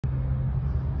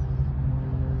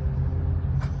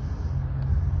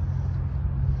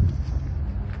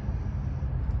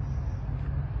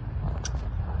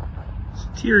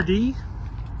Tier D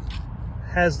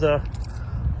has the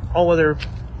all-weather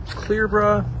clear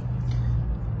bra,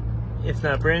 if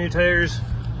not brand new tires.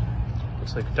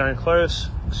 Looks like Don Claris,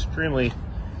 extremely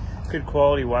good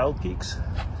quality Wild Peaks.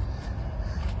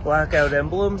 Blackout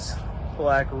emblems,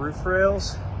 black roof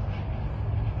rails.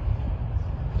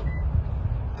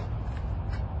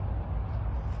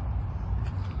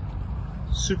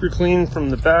 Super clean from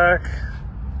the back.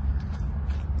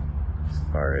 As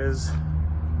far as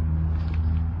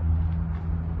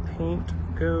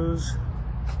paint goes.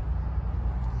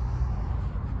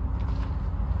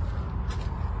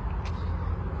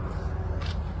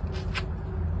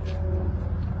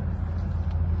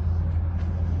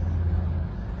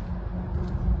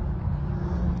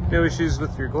 No issues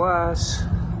with your glass.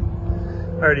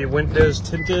 Already windows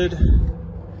tinted.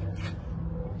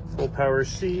 Full power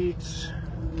seats.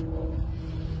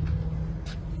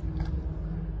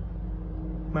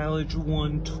 Mileage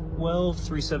 112,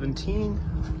 317.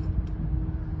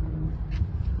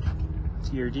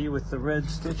 TRD with the red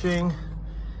stitching.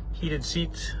 Heated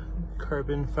seats,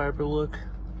 carbon fiber look.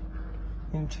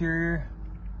 Interior.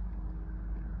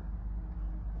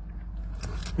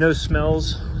 No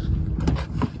smells.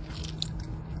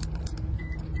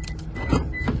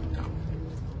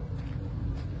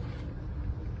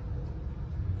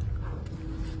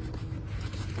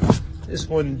 This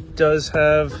one does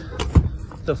have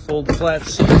the fold flat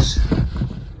seats,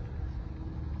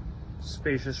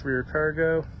 spacious rear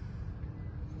cargo,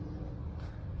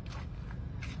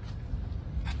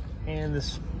 and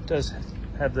this does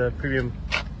have the premium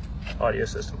audio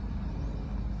system.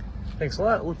 Thanks a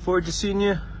lot. Look forward to seeing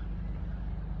you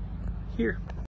here.